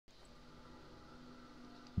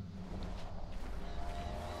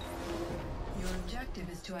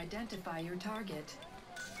objective is to identify your target.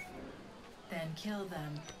 Then kill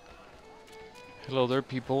them. Hello there,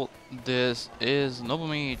 people. This is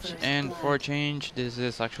NovaMage, and for a change, this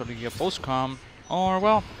is actually a post-com, or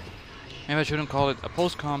well, maybe I shouldn't call it a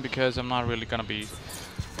post-com because I'm not really gonna be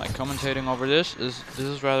like commentating over this. This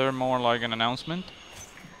is rather more like an announcement.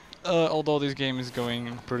 Although this game is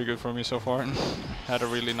going pretty good for me so far, and had a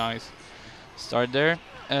really nice start there.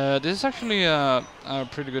 This is actually a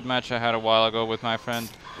pretty good match I had a while ago with my friend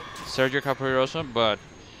Sergio Caprirosa, but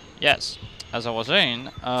yes, as I was saying,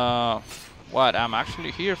 what I'm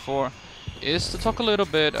actually here for is to talk a little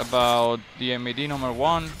bit about the NIT number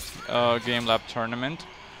 1 Game Lab tournament,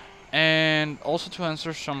 and also to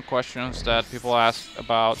answer some questions that people ask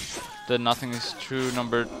about the Nothing is True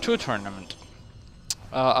number 2 tournament,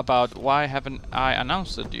 about why haven't I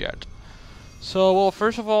announced it yet. So, well,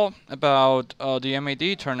 first of all, about the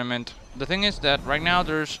NIT tournament, the thing is that right now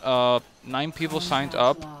there's 9 people signed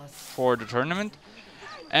up for the tournament,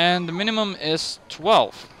 and the minimum is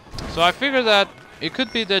 12. So I figure that it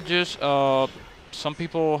could be that just some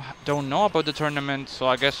people don't know about the tournament, so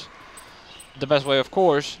I guess the best way, of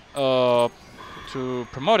course, to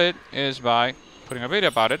promote it is by putting a video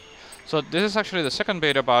about it. So this is actually the second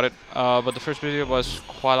video about it, but the first video was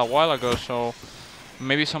quite a while ago, so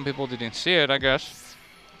maybe some people didn't see it, I guess.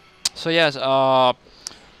 So yes,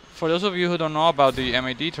 for those of you who don't know about the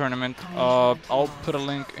NIT tournament, I'll put a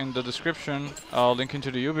link in the description, linking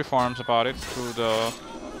to the UB forums about it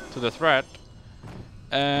to the thread.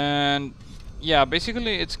 And yeah,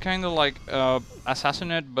 basically it's kind of like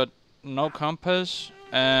Assassinate but no compass,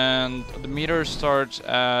 and the meter starts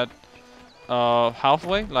at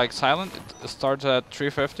halfway, like silent. It starts at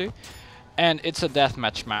 350, and it's a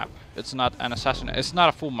deathmatch map. It's not an assassinate. It's not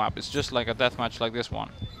a full map. It's just like a deathmatch like this one.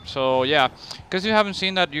 So yeah, because you haven't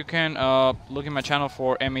seen that, you can look in my channel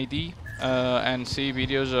for MAD and see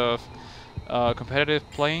videos of competitive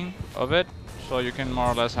playing of it, so you can more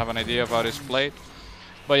or less have an idea of how it's played.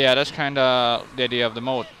 But yeah, that's kind of the idea of the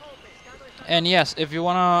mode. And yes, if you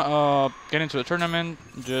wanna get into a tournament,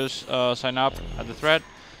 just sign up at the thread.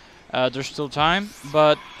 There's still time,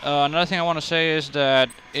 but another thing I want to say is that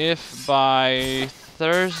if by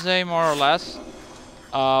Thursday, more or less,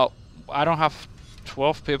 I don't have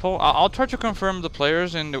 12 people, I'll try to confirm the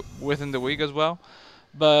players within the week as well.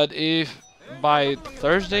 But if by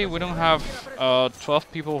Thursday we don't have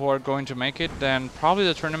 12 people who are going to make it, then probably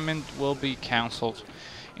the tournament will be cancelled.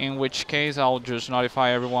 In which case, I'll just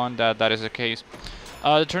notify everyone that that is the case.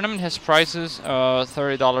 The tournament has prizes: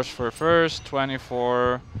 $30 for first, 20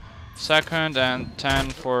 for second, and 10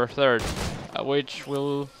 for third, which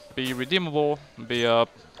will be redeemable via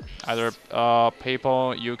either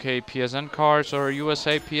PayPal UK PSN cards or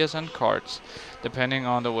USA PSN cards, depending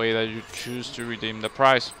on the way that you choose to redeem the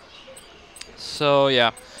prize. So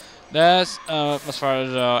yeah, that's as far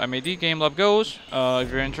as MAD Game Lab goes. If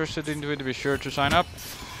you're interested into it, be sure to sign up.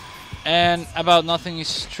 And about Nothing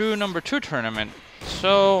is True number 2 tournament.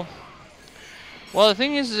 So, well, the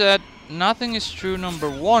thing is that Nothing is True number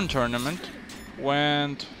 1 tournament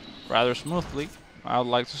went rather smoothly, I would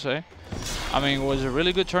like to say. I mean, it was a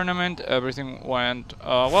really good tournament. Everything went,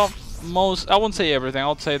 well, I won't say everything. I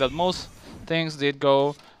would say that most things did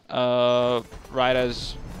go right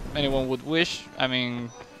as anyone would wish. I mean,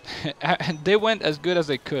 they went as good as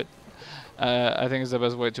they could. I think is the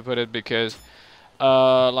best way to put it, because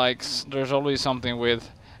like there's always something with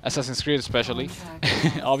Assassin's Creed, especially.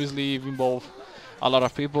 Obviously, if you involve a lot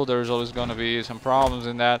of people, there's always going to be some problems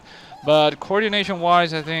in that. But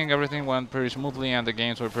coordination-wise, I think everything went pretty smoothly, and the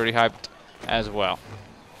games were pretty hyped as well.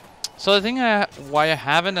 So the thing why I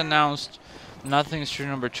haven't announced Nothing is True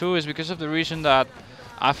number 2 is because of the reason that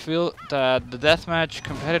I feel that the deathmatch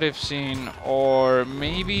competitive scene, or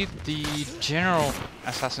maybe the general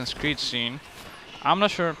Assassin's Creed scene, I'm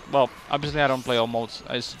not sure. Well, obviously I don't play all modes.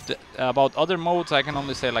 About other modes, I can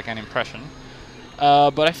only say like an impression.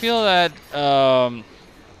 But I feel that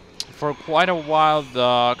for quite a while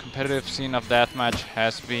the competitive scene of deathmatch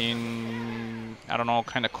has been, I don't know,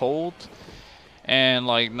 kind of cold, and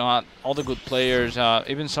like not all the good players,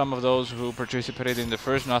 even some of those who participated in the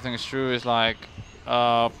first Nothing is True, is like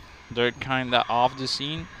they're kind of off the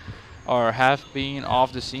scene, or have been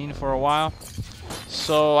off the scene for a while.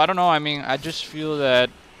 So I don't know, I mean, I just feel that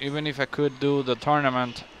even if I could do the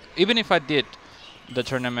tournament, even if I did the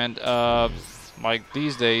tournament like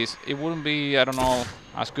these days, it wouldn't be, I don't know,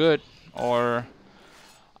 as good, or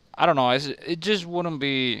I don't know, it just wouldn't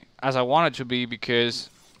be as I want it to be, because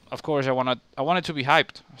of course I want it to be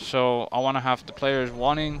hyped. So I want to have the players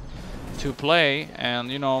wanting to play and,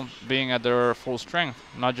 you know, being at their full strength,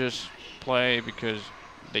 not just play because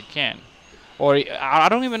they can. Or I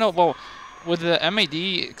don't even know. Well, with the MAD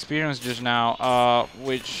experience just now,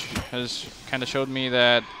 which has kind of showed me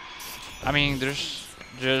that, I mean, there's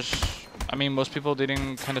just, I mean, most people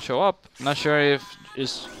didn't kind of show up. Not sure if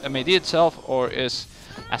it's MAD itself or is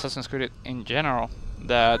Assassin's Creed in general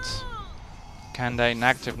that's kind of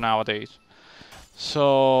inactive nowadays.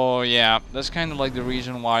 So yeah, that's kind of like the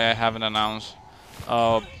reason why I haven't announced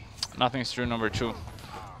Nothing's True number 2.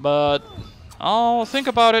 But I'll think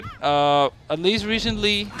about it. At least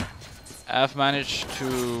recently, I've managed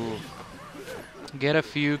to get a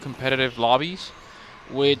few competitive lobbies,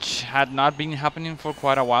 which had not been happening for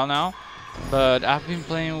quite a while now. But I've been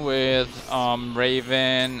playing with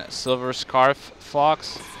Raven, Silver Scarf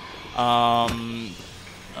Fox,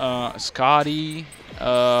 Scotty,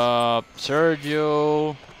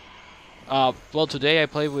 Sergio. Well, today I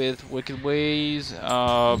played with Wicked Ways.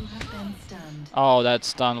 Oh, that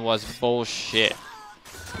stun was bullshit.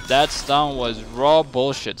 That stun was raw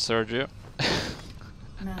bullshit, Sergio.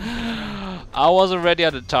 I was already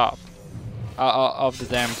at the top of the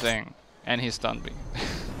damn thing, and he stunned me.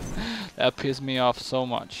 That pissed me off so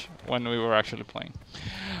much when we were actually playing.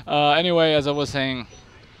 Anyway, as I was saying,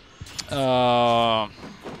 yeah,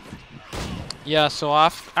 so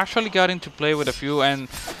I've actually gotten to play with a few, and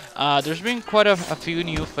there's been quite a few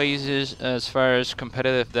new phases as far as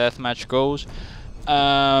competitive deathmatch goes.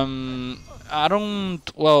 I don't,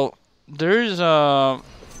 well, there's a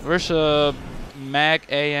Mag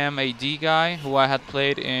AM AD guy who I had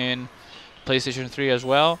played in PlayStation 3 as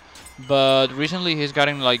well, but recently he's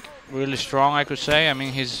gotten like really strong, I could say. I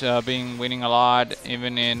mean, he's been winning a lot,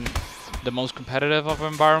 even in the most competitive of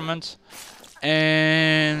environments.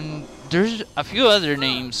 And there's a few other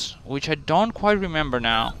names which I don't quite remember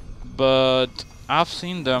now, but I've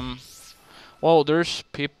seen them. Well, there's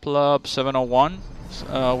Piplub 701,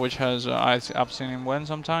 which has I've seen him win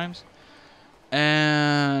sometimes.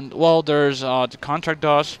 And well, there's the Contract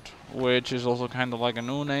Dust, which is also kind of like a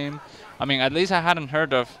new name. I mean, at least I hadn't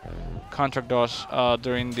heard of Contract Dust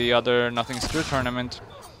during the other Nothing's True tournament.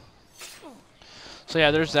 So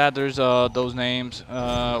yeah, there's that. There's those names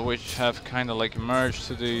which have kind of like emerged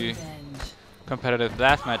to the competitive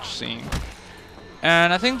deathmatch scene.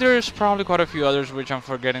 And I think there's probably quite a few others which I'm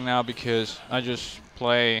forgetting now because I just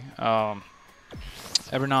play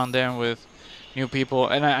every now and then with new people,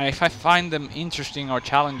 and if I find them interesting or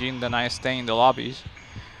challenging, then I stay in the lobbies.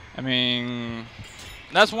 I mean,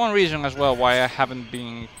 that's one reason as well why I haven't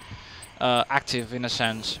been active in a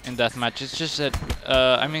sense in deathmatch. It's just that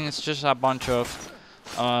I mean, it's just a bunch of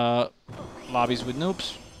lobbies with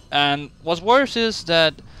noobs, and what's worse is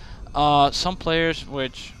that some players,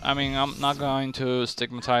 which I mean, I'm not going to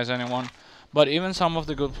stigmatize anyone, but even some of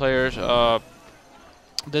the good players,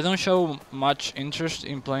 they don't show much interest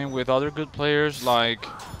in playing with other good players. Like,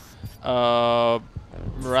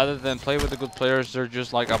 rather than play with the good players, they're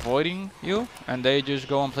just like avoiding you, and they just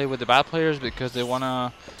go and play with the bad players because they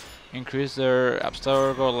wanna increase their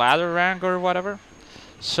Abstergo ladder rank or whatever.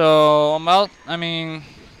 So, well, I mean,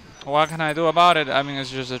 what can I do about it? I mean,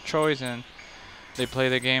 it's just a choice, and they play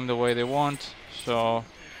the game the way they want, so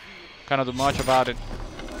can't do much about it.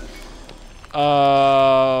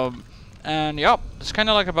 And yep, it's kind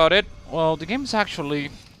of like about it. Well, the game is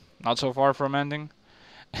actually not so far from ending.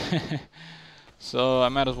 So I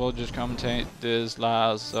might as well just commentate this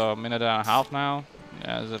last minute and a half now,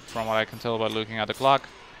 as from what I can tell by looking at the clock.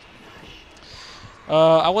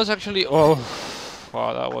 I was actually, oh,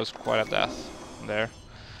 wow, that was quite a death there.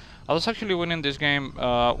 I was actually winning this game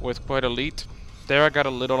with quite a lead. There I got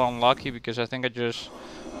a little unlucky because I think I just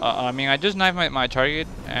I mean, I just knifed my target,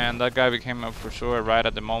 and that guy became a pursuer right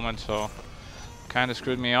at the moment, so kind of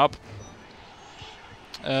screwed me up.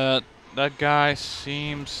 That guy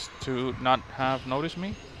seems to not have noticed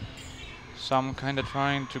me, so I'm kind of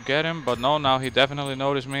trying to get him, but no, now he definitely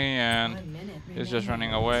noticed me, and he's just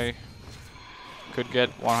running away. Could get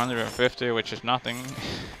 150, which is nothing.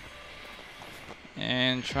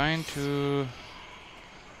 And trying to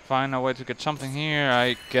find a way to get something here.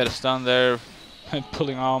 I get a stun there.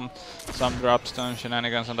 Pulling on some drop stun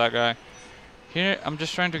shenanigans on that guy. Here I'm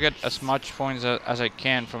just trying to get as much points as I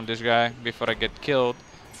can from this guy before I get killed.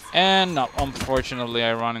 And unfortunately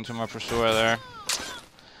I run into my pursuer there.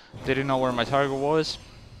 Didn't know where my target was.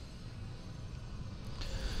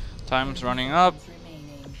 Time's running up.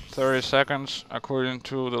 30 seconds according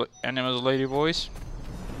to the enemy's lady voice.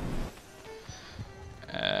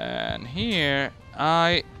 And here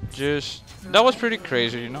I just, that was pretty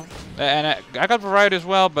crazy, you know. And I got variety as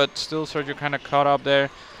well, but still Sergio kind of caught up there.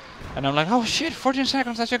 And I'm like, oh shit, 14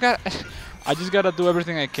 seconds, I just gotta do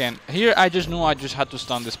everything I can. Here I just knew I just had to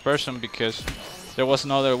stun this person because There was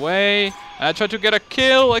another way. I tried to get a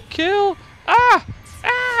kill. Ah!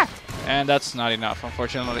 Ah! And that's not enough,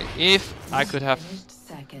 unfortunately. If I could have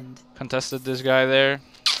contested this guy there,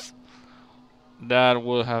 that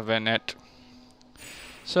would have been it.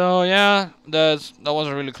 So yeah, that was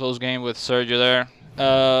a really close game with Sergio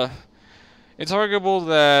there. It's arguable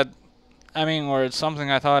that, I mean, or it's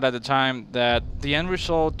something I thought at the time, that the end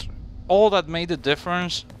result, all that made the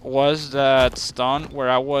difference was that stun where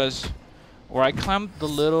I climbed the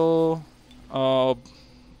little a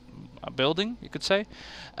building, you could say,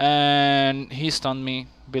 and he stunned me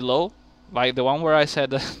below, like the one where I said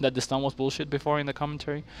that the stun was bullshit before in the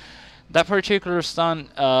commentary. That particular stun,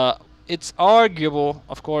 it's arguable,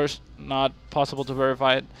 of course, not possible to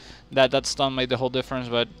verify it, that stun made the whole difference,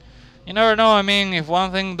 but you never know. I mean, if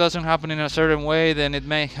one thing doesn't happen in a certain way, then it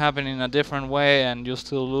may happen in a different way and you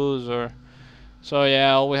still lose. Or so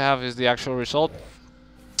yeah, all we have is the actual result.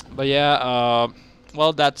 But yeah,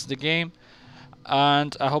 well, that's the game,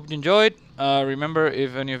 and I hope you enjoyed. Remember,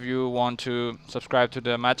 if any of you want to subscribe to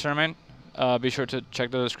the match tournament, be sure to check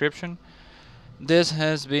the description. This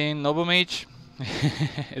has been NovaMage.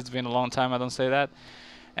 It's been a long time I don't say that.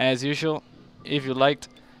 As usual, if you liked,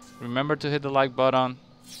 remember to hit the like button,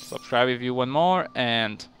 subscribe if you want more,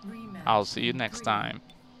 and I'll see you next time.